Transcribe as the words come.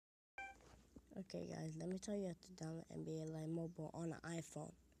Okay guys, let me tell you how to download NBA Live Mobile on an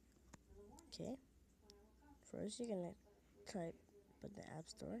iPhone. Okay, first you're gonna type in the App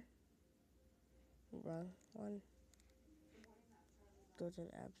Store. Wrong one. Go to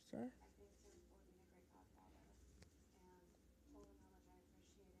the App Store.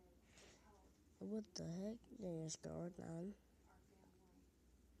 What the heck? Then you scroll down.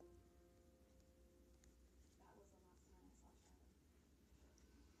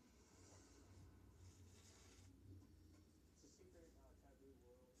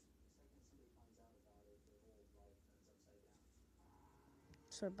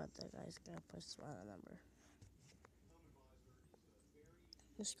 Sorry about that guys, gotta press the wrong number.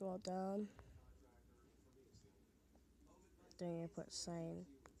 You scroll down. Then you put sign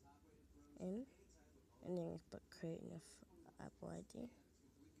in. And then you put create your Apple ID.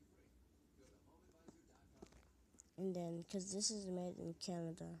 And then, because this is made in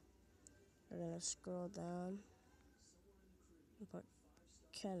Canada, we're gonna scroll down and put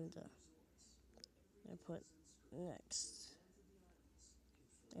Canada. And put next.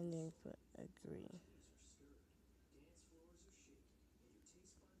 And then put agree.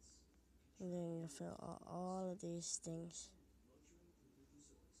 And then you fill out all of these things.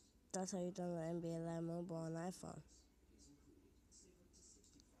 That's how you download NBA Live Mobile on iPhone.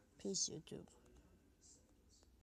 Peace, YouTube.